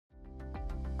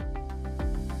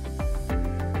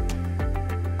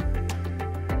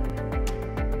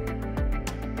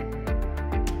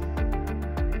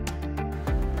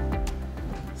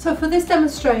So for this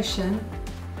demonstration,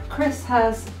 Chris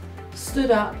has stood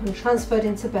up and transferred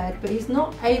into bed, but he's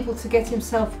not able to get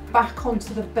himself back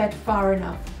onto the bed far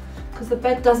enough because the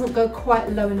bed doesn't go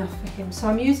quite low enough for him. So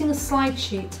I'm using a slide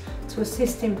sheet to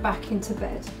assist him back into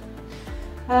bed.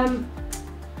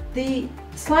 The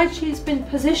slide sheet's been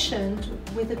positioned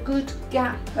with a good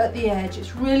gap at the edge.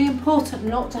 It's really important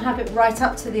not to have it right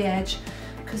up to the edge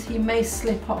because he may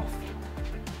slip off.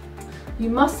 You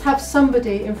must have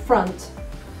somebody in front.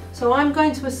 So I'm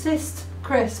going to assist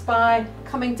Chris by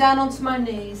coming down onto my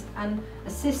knees and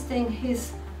assisting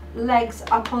his legs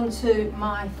up onto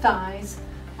my thighs.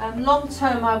 Long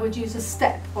term I would use a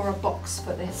step or a box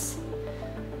for this.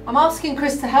 I'm asking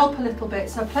Chris to help a little bit,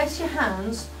 so place your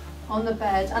hands on the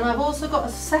bed, and I've also got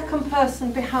a second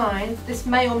person behind, this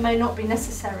may or may not be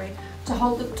necessary, to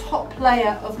hold the top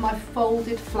layer of my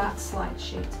folded flat slide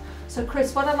sheet. So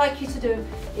Chris, what I'd like you to do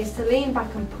is to lean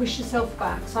back and push yourself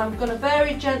back. So I'm going to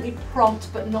very gently prompt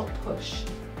but not push.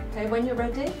 Okay, when you're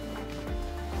ready.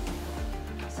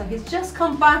 So he's just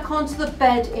come back onto the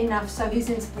bed enough so he's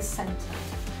into the centre.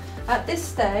 At this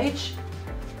stage,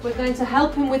 we're going to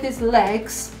help him with his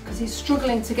legs because he's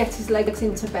struggling to get his legs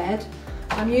into bed.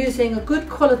 I'm using a good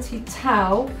quality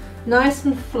towel, nice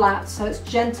and flat so it's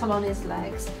gentle on his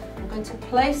legs. I'm going to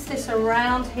place this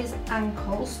around his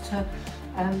ankles to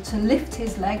lift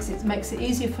his legs. It makes it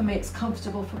easier for me, it's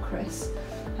comfortable for Chris.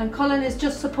 And Colin is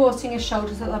just supporting his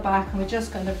shoulders at the back, and we're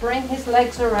just going to bring his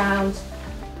legs around,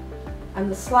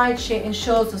 and the slide sheet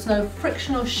ensures there's no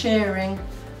frictional shearing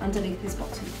underneath his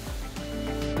bottom.